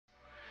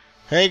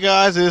Hey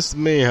guys, it's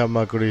me,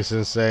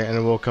 HamaguriSensei,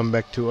 and welcome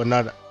back to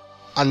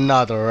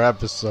another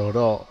episode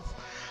of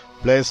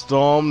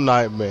Bladestorm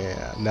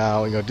Nightmare.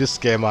 Now, this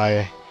game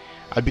I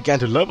began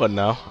to love it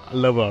now. I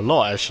love it a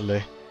lot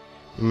actually.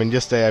 I mean,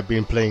 yesterday I've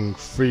been playing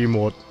free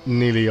mode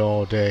nearly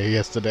all day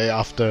yesterday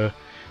after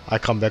I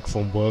come back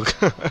from work.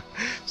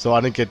 So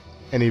I didn't get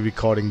any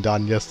recording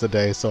done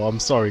yesterday, so I'm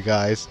sorry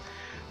guys.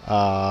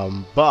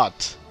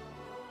 But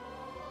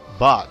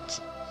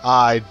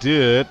I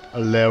did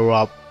level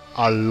up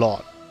a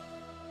lot,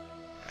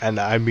 and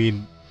I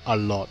mean a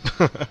lot.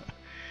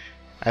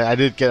 And I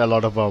did get a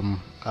lot of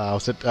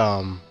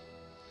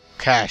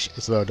cash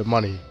as well, the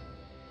money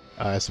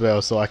as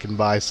well, so I can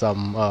buy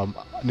some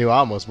new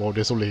armors. Well,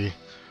 there's only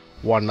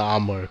one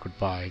armor I could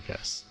buy, I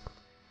guess.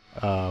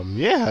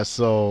 Yeah,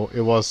 so it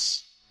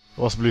was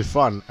really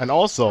fun. And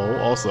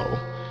also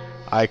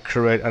I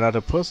create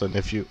another person.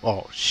 If you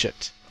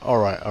shit.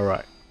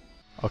 Alright.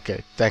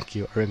 Okay, thank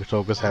you,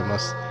 Ringtokus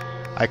Hammers.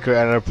 I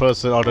create another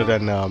person other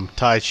than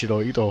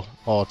Taichiro Ito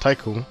or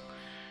Tycoon.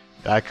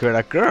 I create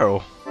a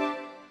girl.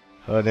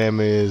 Her name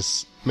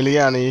is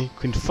Miliani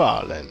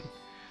Quinfalen.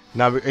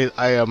 Now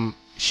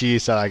she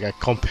is like a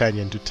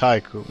companion to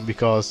Tycoon,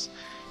 because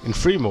in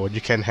free mode you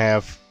can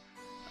have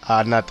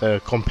another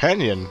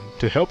companion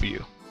to help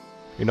you.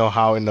 You know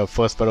how in the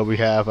first battle we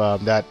have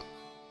that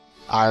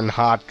Iron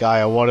Heart guy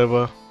or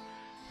whatever.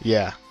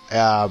 Yeah.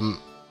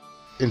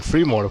 In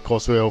free mode, of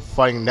course, we're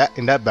fighting that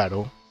in that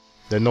battle,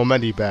 the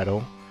Normandy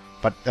battle.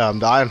 But the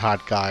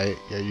Ironheart guy,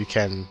 yeah, you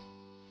can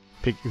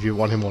pick if you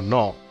want him or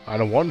not. I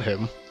don't want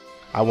him.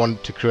 I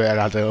want to create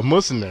another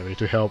mercenary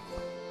to help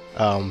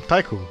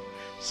Tycoon.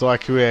 So I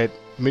create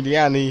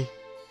Miliani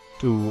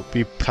to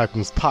be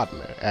Tycoon's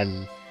partner,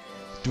 and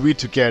we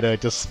together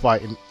just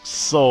fight in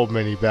so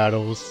many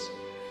battles.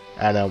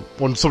 And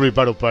on so many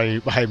battles,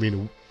 I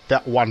mean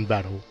that one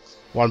battle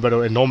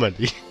in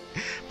Normandy.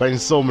 But in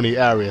so many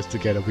areas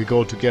together, we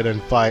go together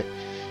and fight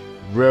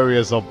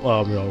various of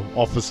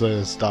officers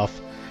and stuff,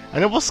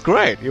 and it was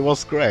great. We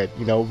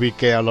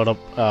get a lot of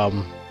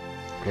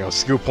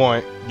skill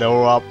point,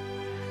 level up,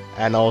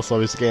 and also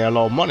we get a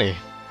lot of money.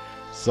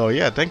 So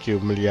yeah, thank you,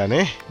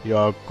 Miliani.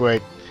 You're a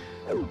great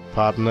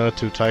partner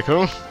to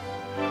Tycoon.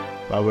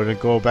 But we're gonna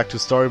go back to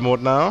story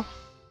mode now,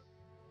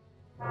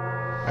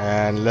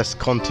 and let's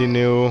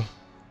continue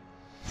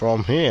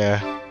from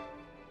here.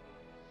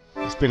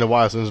 It's been a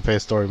while since I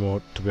played story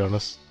mode, to be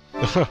honest.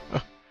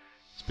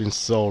 It's been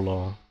so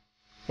long.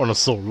 Well, not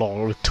so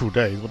long, only 2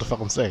 days. What the fuck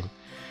I'm saying?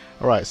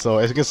 Alright, so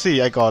as you can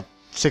see, I got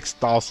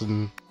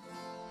 6,000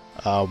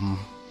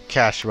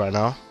 cash right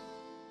now.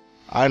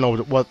 I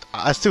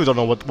still don't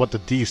know what the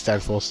D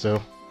stands for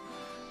still.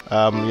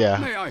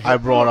 Yeah, I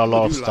brought a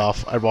lot of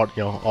stuff. I brought,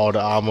 all the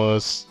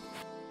armors.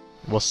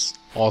 It was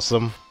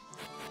awesome.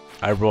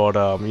 I brought,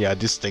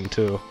 this thing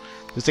too.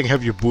 This thing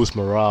helps you boost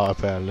morale,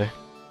 apparently.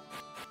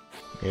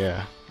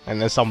 Yeah,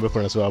 and then some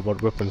weapons as well. I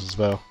bought weapons as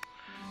well.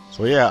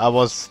 So yeah,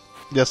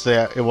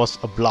 yesterday it was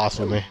a blast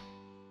for me.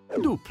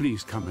 Do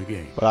please come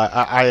again. But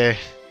I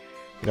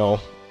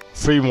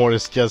free mode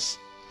is just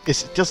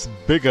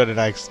bigger than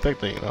I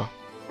expected. And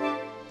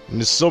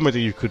there's so many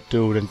you could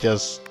do than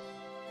just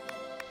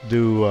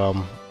do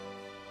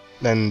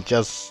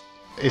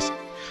it's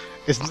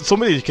so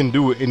many you can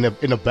do in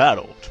a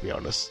battle, to be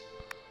honest.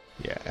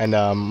 Yeah, and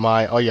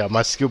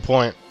my skill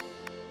point.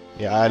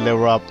 Yeah, I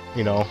level up,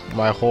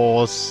 my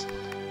horse,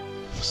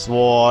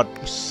 sword,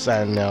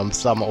 and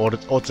some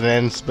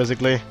ordnance,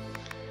 basically.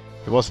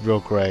 It was real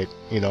great,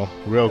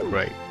 real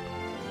great.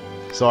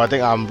 So I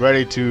think I'm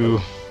ready to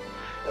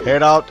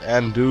head out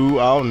and do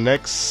our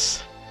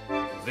next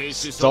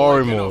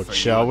story mode,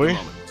 shall we?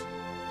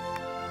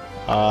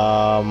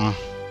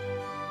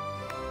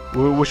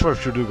 Which one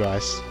should we do,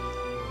 guys?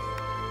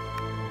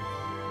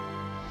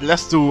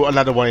 Let's do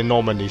another one in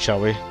Normandy,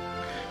 shall we?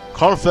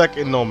 Conflict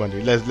in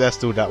Normandy. Let's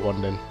do that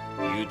one then.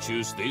 You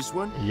choose this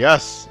one?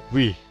 Yes,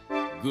 oui.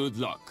 Good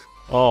luck.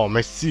 Oh,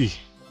 merci.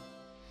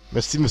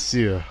 Merci,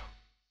 monsieur.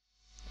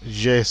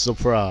 Je so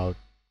proud.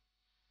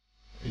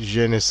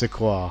 Je ne sais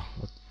quoi.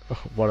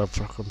 What the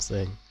fuck I'm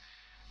saying.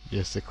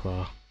 Je sais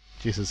quoi.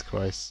 Jesus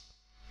Christ.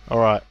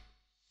 Alright.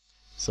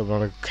 So I'm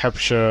gonna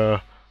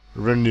capture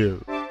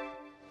Renew.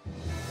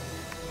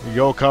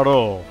 Yo,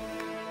 Karo.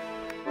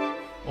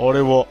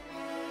 Ore wo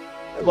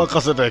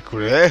makasete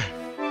kure.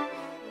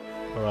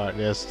 Alright,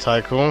 there's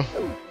Tycoon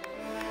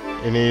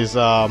in his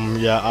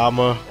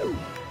armor.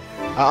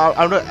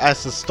 I'm not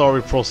as the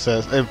story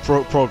process and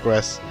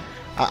progress.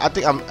 I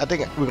think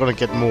we're gonna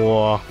get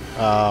more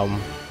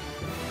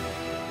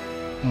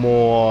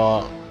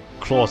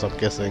claws, I'm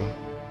guessing.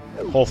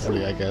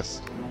 Hopefully, I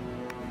guess.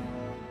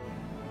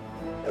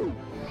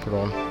 Hold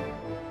on.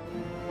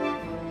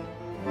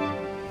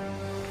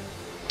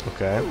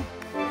 Okay.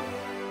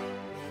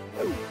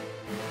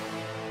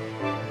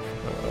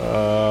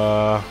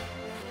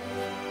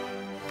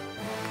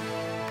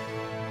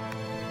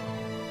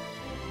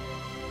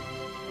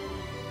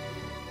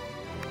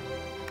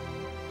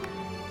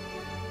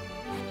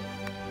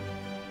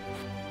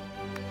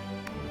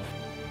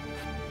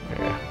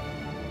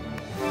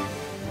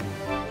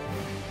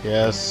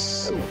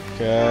 Yes.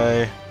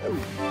 Okay.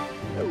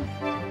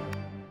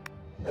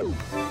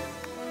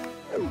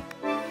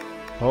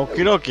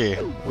 Okie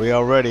dokie. We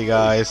are ready,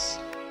 guys.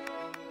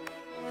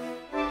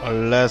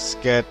 Let's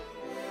get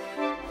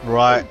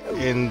right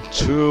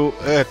into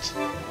it.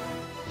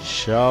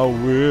 Shall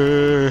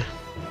we?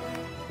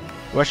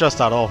 Where should I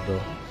start off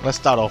though? Let's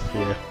start off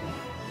here.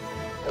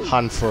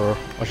 Hunt for.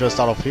 Or should I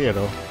start off here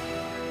though?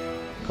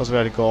 Because we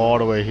had to go all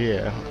the way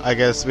here. I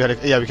guess we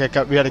had to, yeah, we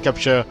had to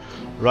capture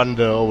Runda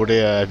over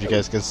there, if you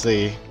guys can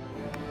see.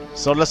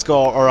 So let's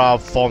go around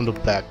from the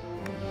back.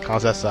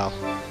 How's that sound?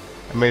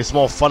 I mean, it's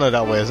more funner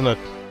that way, isn't it?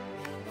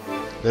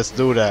 Let's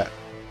do that.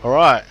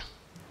 Alright.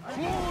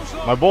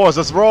 My boys,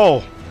 let's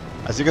roll.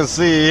 As you can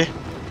see,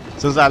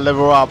 since I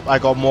level up, I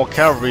got more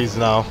calories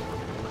now.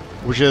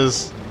 Which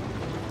is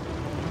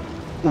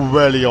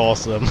really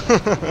awesome.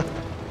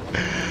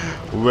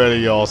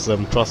 Really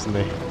awesome, trust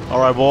me.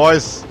 Alright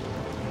boys,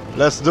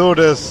 let's do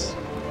this.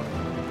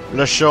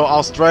 Let's show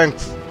our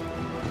strength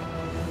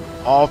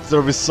of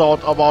the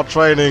result of our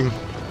training.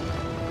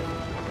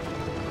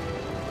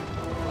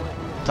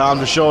 Time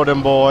to show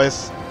them,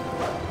 boys.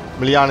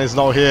 Miliani is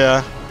not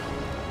here,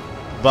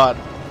 but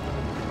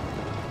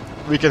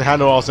we can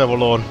handle ourselves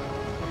alone.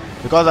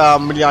 Because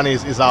Miliani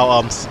is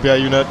our spear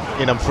unit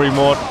in free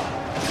mode,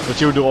 but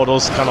she'll do all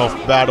those kind of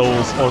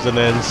battles, odds and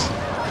ends.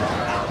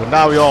 But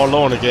now we're all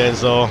alone again,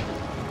 so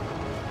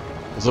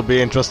this will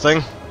be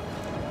interesting.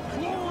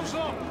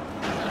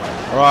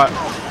 Alright.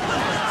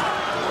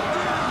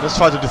 Let's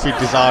try to defeat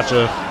this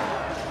archer.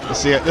 Let's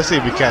see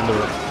if we can do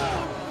it.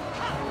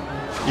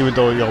 Even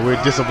though, you know,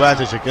 we're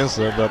disadvantaged against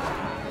it, but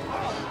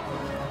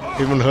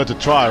even hurt to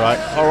try, right?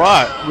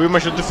 Alright, we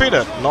managed to defeat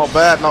it. Not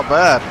bad, not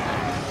bad.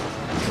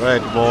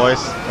 Great, boys.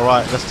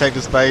 Alright, let's take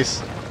this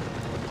base.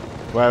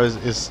 Where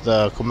is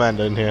the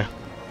commander in here?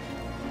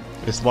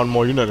 It's one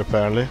more unit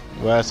apparently.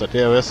 Where is it?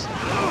 Here it is.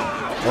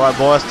 Alright,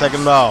 boys, take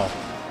him down.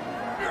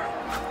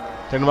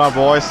 Take him out,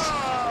 boys.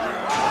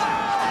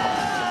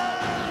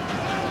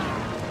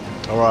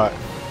 Alright.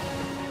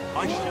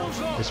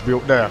 It's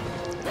built there.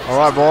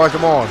 Alright, boys,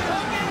 come on.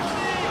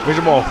 Finish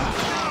him off.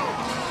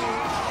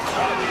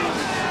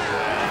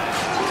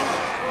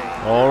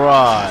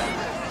 Alright.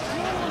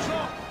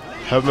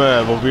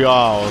 Hammer will be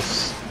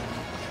ours.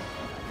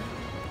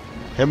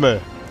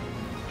 Hammer.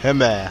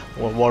 Hammer.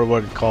 What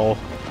would it call?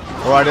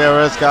 Alright,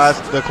 there it is,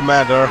 guys. The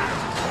commander.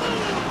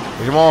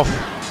 Finish him off.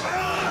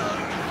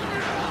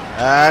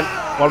 And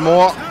one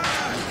more.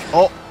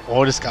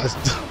 Oh, this guy's.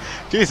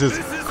 Jesus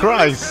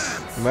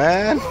Christ,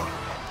 man.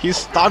 He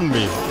stunned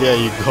me. There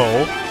you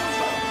go.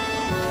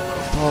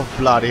 Oh,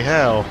 bloody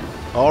hell.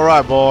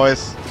 Alright,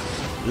 boys.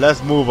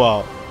 Let's move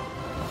out.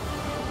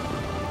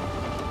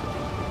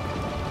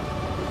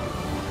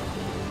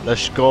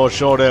 Let's go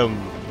show them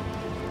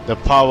the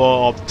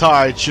power of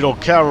Thai Chido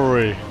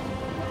Cavalry.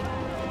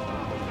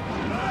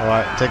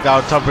 Alright, take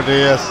out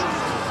Temperatures.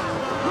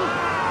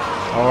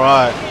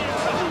 Alright.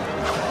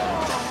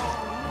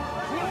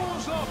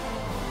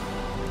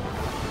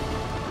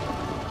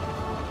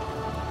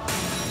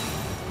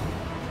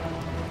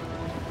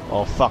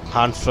 Oh fuck,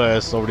 Hanfer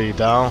is already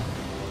down.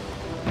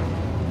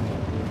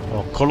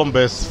 Oh,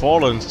 Columbus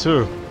fallen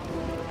too.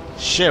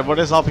 Shit, what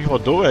is our people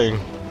doing?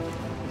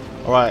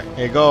 Alright,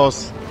 here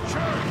goes.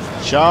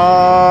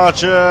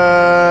 Charge!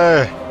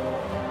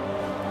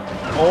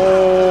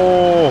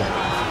 Oh!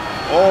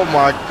 Oh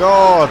my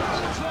god!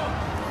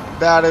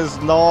 That is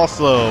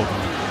awesome!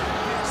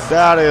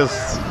 That is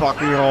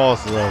fucking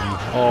awesome!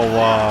 Oh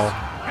wow!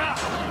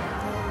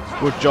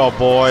 Good job,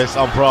 boys!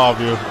 I'm proud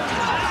of you.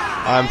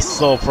 I'm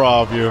so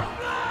proud of you.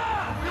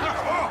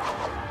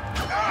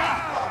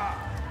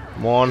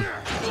 Come on.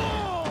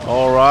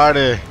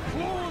 Alrighty.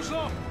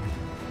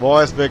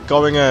 Boys, we're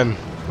going in.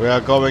 We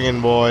are going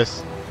in,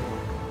 boys.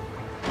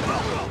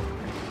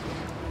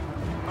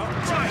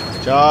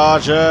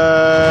 Charge!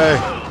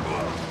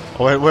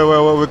 Oh, wait,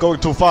 we're going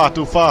too far,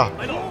 too far.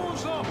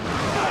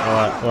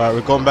 Alright,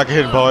 we're going back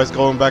in, boys,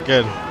 going back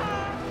in.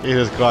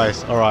 Jesus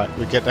Christ, alright,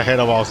 we get ahead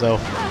of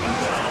ourselves.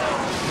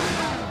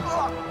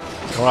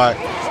 Alright.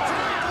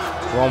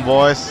 Come on,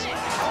 boys.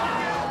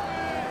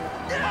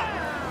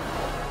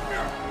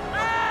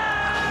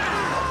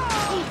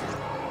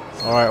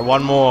 Alright,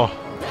 one more.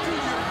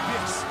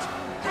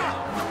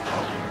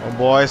 Come on,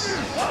 boys.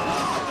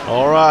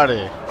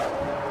 Alrighty.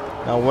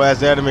 Now where's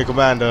the enemy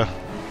commander?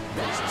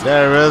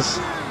 There it is.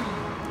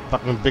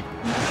 Fucking big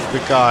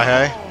guy,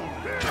 hey?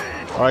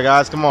 Alright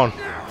guys, come on.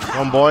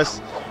 Come on,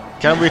 boys.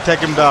 Can we take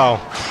him down?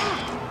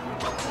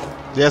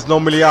 There's no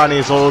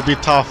Miliani, so it'll be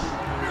tough.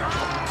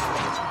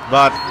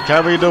 But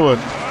can we do it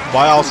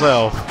by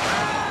ourselves?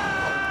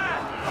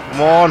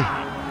 Come on.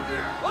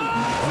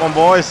 Come on,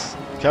 boys.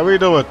 Can we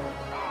do it?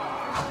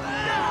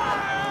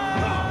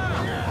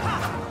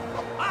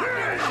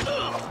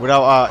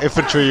 Without our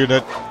infantry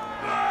unit,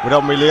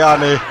 without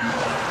Miliani,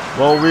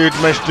 well, we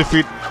managed to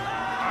defeat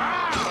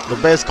the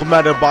base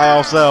commander by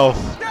ourselves.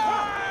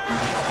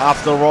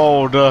 After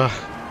all, the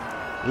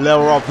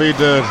level up we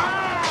did.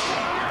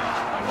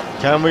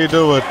 Can we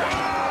do it?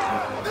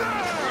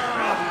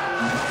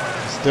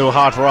 Still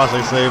hard for us,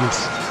 it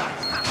seems.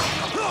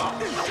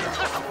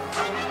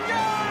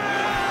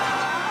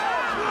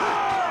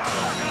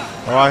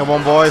 Alright, come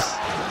on, boys.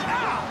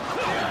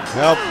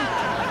 Yep.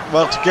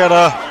 Work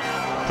together.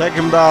 Take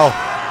him down.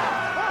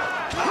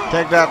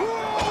 Take that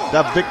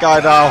big guy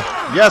down.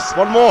 Yes,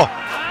 one more.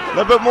 A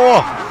little bit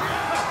more.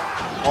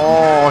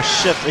 Oh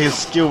shit, his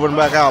skill went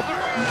back up.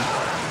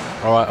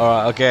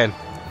 Alright, again.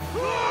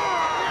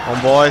 Come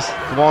on, boys.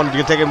 Come on, you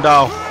can take him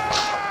down.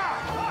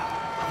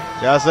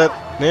 That's it.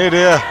 Need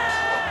here.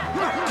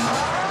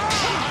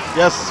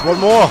 Yes, one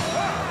more.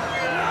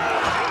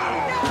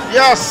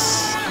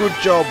 Yes! Good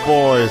job,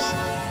 boys.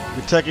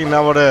 You're taking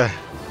over there.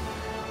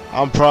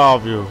 I'm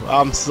proud of you.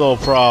 I'm so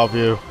proud of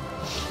you.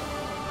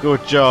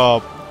 Good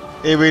job.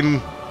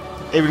 Even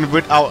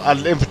without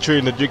an infantry,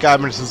 you guys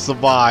managed to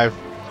survive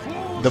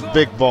the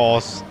big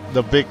boss,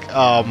 the big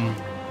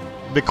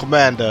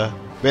commander,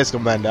 base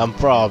commander. I'm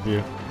proud of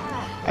you.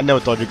 I never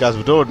thought you guys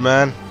would do it,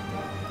 man.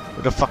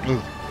 With a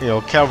fucking,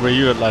 cavalry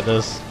unit like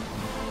this.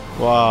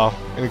 Wow,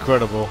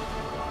 incredible.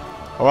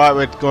 Alright,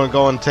 we're gonna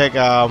go and take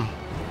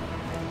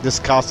this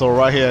castle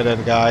right here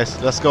then, guys.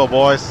 Let's go,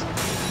 boys.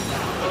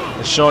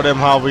 Let's show them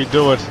how we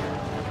do it.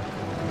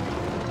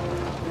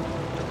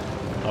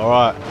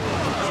 Alright.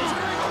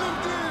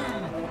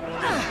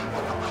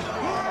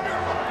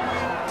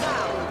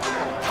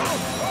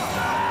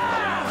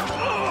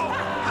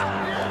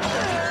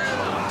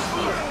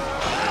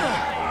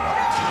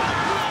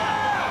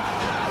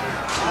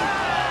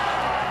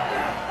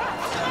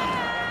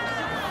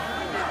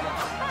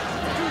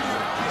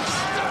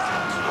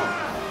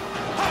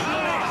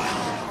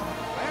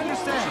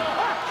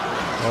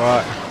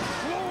 Alright.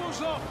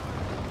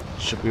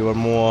 Should be one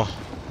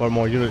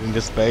more unit in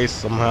this base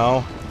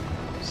somehow.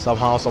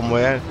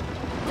 Somewhere.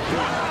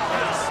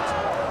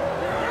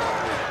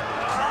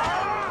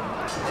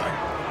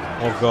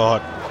 Oh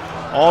god.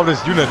 All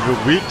this unit were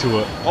weak to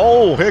it.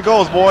 Oh, here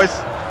goes, boys.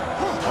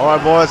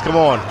 Alright, boys, come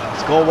on.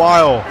 Let's go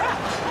wild.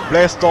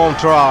 Bladestorm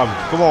charm.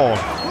 Come on.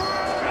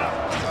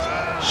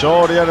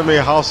 Show the enemy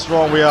how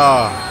strong we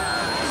are.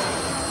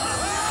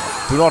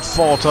 Do not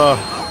falter.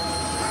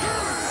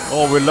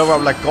 Oh, we level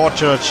up like God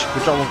Church.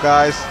 Good job,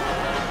 guys.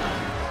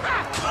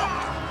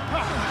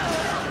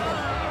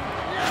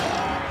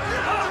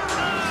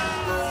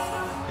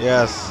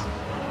 Yes.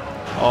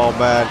 Oh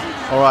man.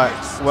 Alright,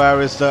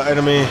 where is the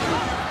enemy?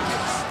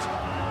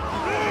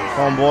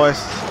 Come on,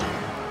 boys.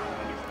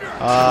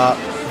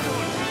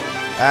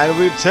 And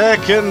we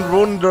taken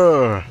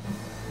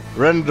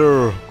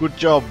Render. Good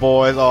job,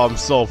 boys. Oh, I'm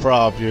so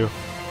proud of you.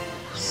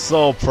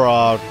 So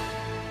proud.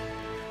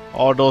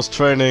 All those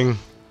training.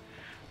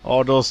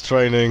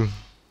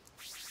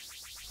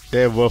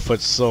 They're worth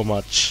it so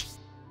much.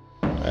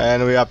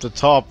 And we up the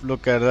top,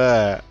 look at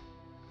that.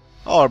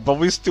 Oh, but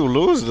we still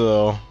lose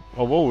though.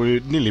 Oh, well, we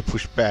nearly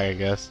pushed back, I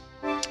guess.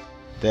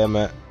 Damn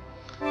it.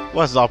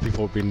 What's our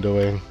people been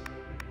doing?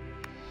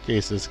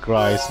 Jesus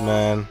Christ,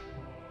 man.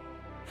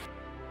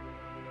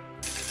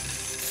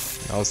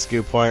 Our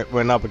skill point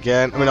went up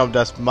again. I mean,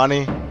 that's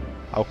money.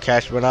 Our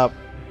cash went up.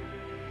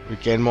 We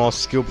gained more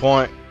skill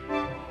point.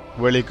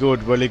 Really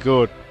good, really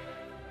good.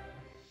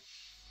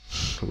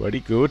 Very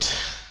good.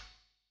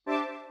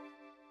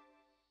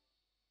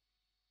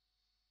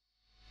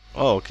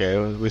 Oh, okay.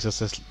 We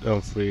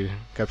successfully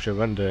capture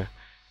Render.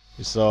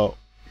 So,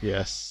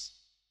 yes.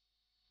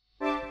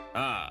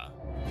 Ah,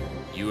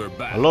 you are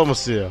back. Hello,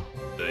 monsieur.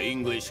 The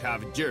English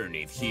have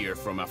journeyed here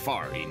from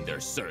afar in their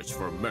search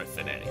for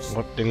mercenaries.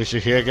 What English you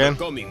hear again?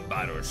 The coming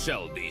battle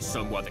shall be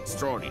somewhat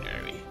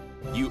extraordinary.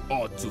 You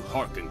ought to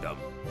hearken them.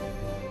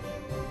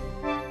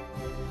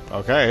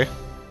 Okay.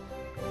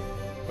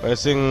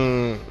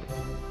 Racing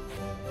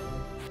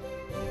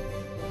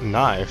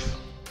knife.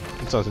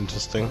 That sounds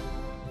interesting.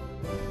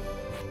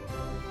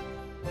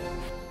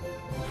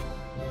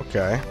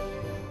 Okay.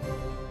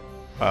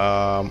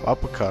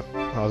 Uppercut.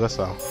 How's that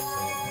sound?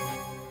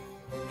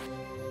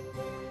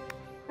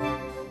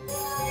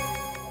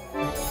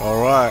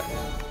 Alright.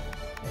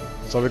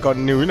 So we got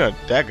new unit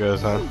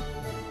daggers, huh?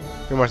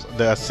 Pretty much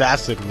the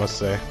assassin, must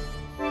say.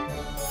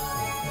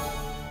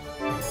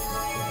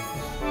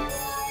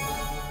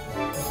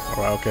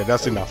 Alright, okay,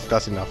 that's enough.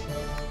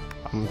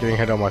 I'm getting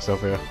ahead of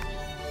myself here.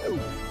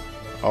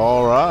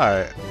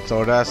 Alright,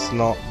 so that's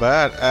not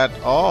bad at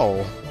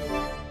all.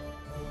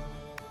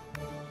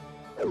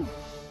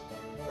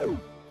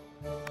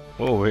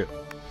 Oh, wait.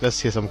 Let's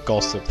hear some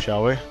gossip,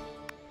 shall we?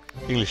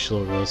 English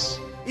soldiers.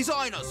 His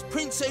Highness,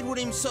 Prince Edward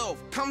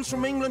himself, comes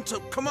from England to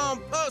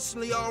command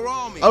personally our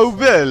armies. Oh,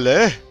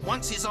 really?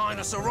 Once His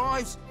Highness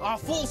arrives, our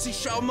forces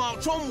shall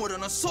march onward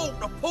and assault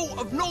the port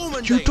of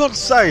Normandy. You don't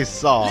say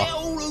so. Let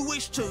all who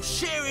wish to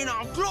share in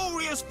our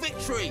glorious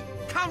victory.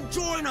 Come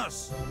join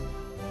us.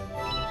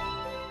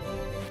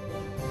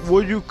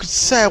 Well, you could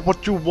say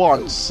what you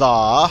want,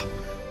 sir,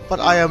 but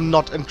I am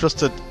not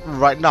interested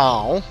right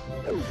now.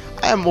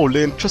 I am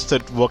only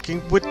interested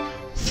working with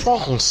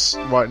France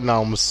right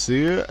now,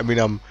 monsieur. I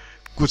mean,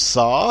 good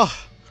sir.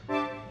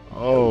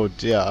 Oh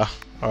dear.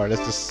 Alright,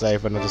 let's just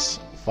save another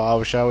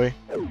file, shall we?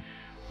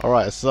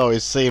 Alright, so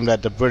it seems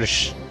that they're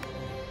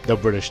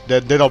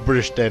not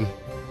British then.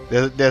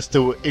 They're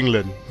still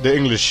England, the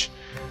English.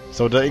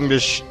 So the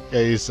English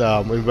is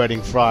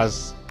invading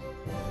France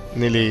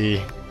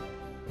nearly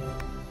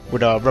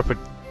with a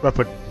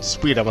rapid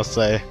speed, I must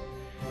say.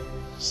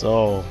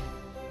 So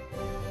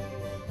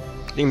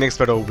I think next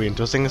battle will be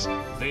interesting.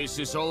 This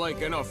is all I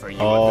can offer you.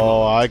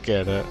 Oh, I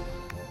get it.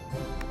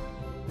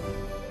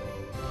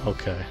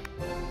 Okay,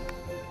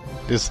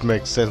 this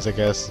makes sense, I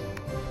guess.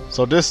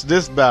 So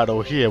this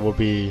battle here will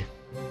be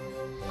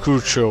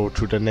crucial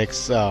to the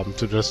next to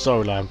the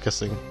storyline, I'm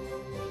guessing.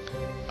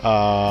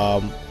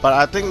 But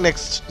I think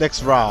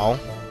next round.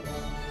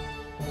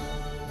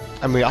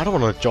 I mean, I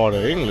don't want to join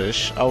the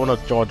English. I want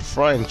to join the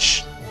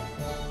French.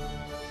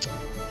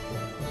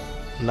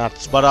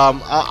 Nuts. But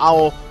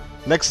I'll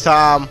next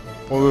time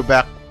when we're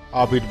back,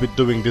 I'll be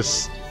doing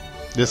this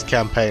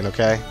campaign,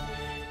 okay?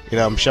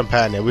 In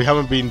Champagne. We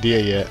haven't been there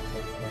yet.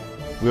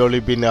 We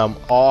only been all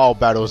our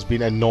battles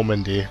been in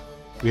Normandy.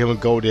 We haven't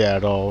go there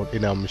at all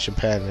in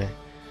Champagne.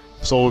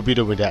 So we'll be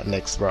doing that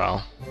next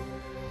round.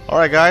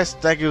 Alright guys,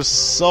 thank you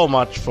so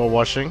much for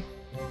watching.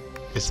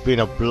 It's been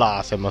a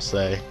blast, I must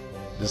say,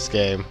 this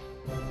game.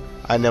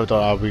 I never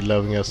thought I'd be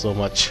loving it so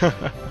much.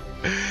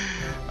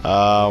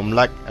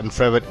 Like and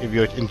favorite if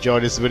you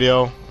enjoyed this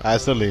video. I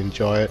certainly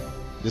enjoy it.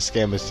 This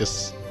game is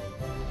just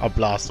a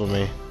blast for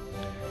me.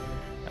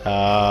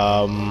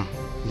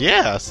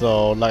 Yeah,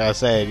 so like I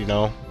said, if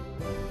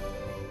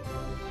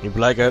you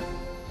like it,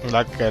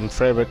 like and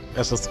favorite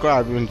and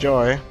subscribe if you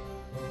enjoy.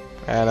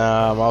 And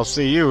I'll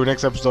see you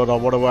next episode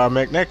of whatever I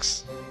make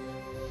next.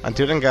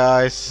 Until then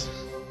guys,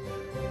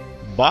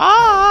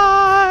 bye!